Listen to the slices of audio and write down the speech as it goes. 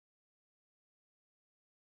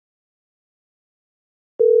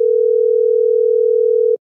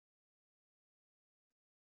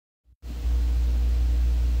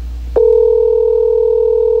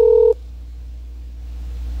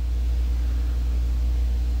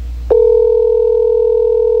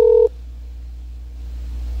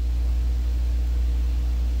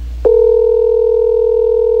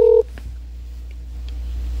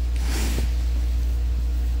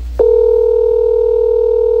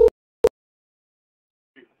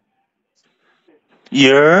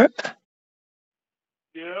You're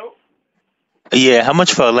Yep, yeah. How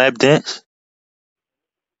much for a lap dance?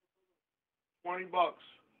 $20.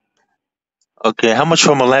 Okay. How much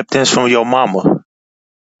from a lap dance from your mama?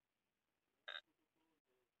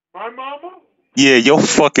 My mama? Yeah, your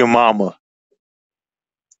fucking mama.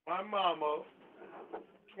 My mama,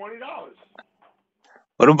 $20.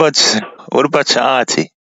 What about what about your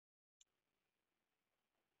auntie?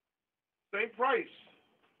 Same price.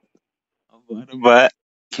 What about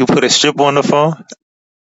you put a strip on the phone?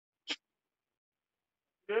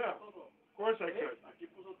 Yeah, of course I could.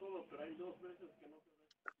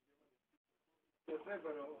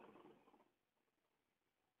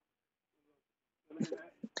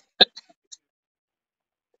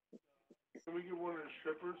 Can we get one of the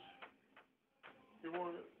strippers? Get one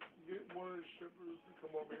of the strippers to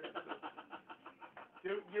come over here.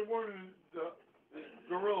 Get one of the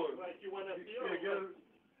gorillas. Like you want to feel? Yeah, get it.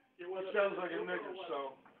 He sounds like a nigga,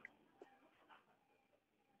 so.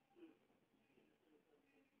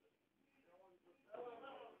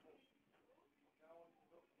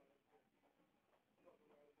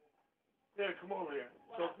 Yeah, come over here.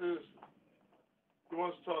 Talk to this. He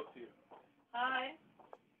wants to talk to you. Hi.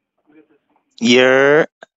 You're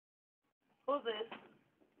Who's this?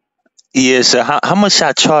 yeah. So how much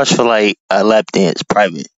I charge for like a lap dance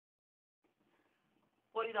private?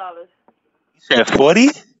 $40. You said 40?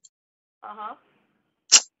 Uh huh.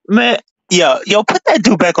 Man, yo, put that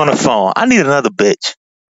dude back on the phone. I need another bitch.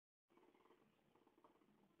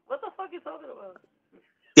 What the fuck you talking about?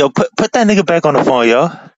 Yo, put that nigga back on the phone, yo.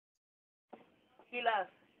 He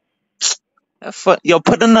left. Yo,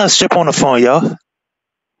 put another strip on the phone, yo.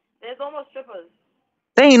 There's almost strippers.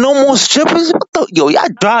 There ain't no more strippers. Yo, y'all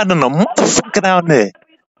driving a motherfucker down there,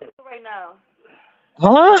 Right now.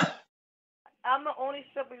 huh? I'm the only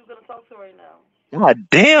stripper you're gonna talk to right now. God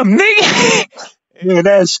damn, nigga. Yeah,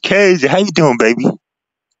 that's crazy. How you doing, baby?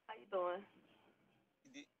 How you doing?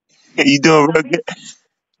 You doing Stop real being, good,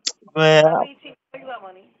 man? stop being cheap. You know you got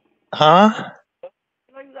money. Huh?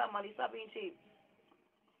 You know you got money. Stop being cheap.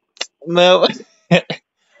 Man,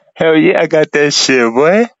 hell yeah, I got that shit,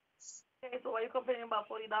 boy. Okay, so why you complaining about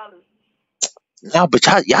 $40? Nah, but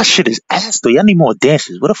y'all shit is ass though. Y'all need more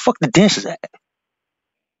dancers. Where the fuck the dancers at?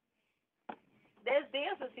 There's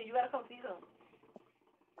dancers here. You gotta come see them.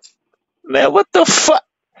 Man, what the fuck?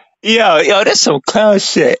 Yo, that's some clown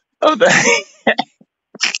shit. How the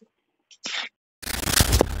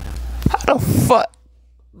fuck?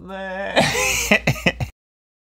 Man.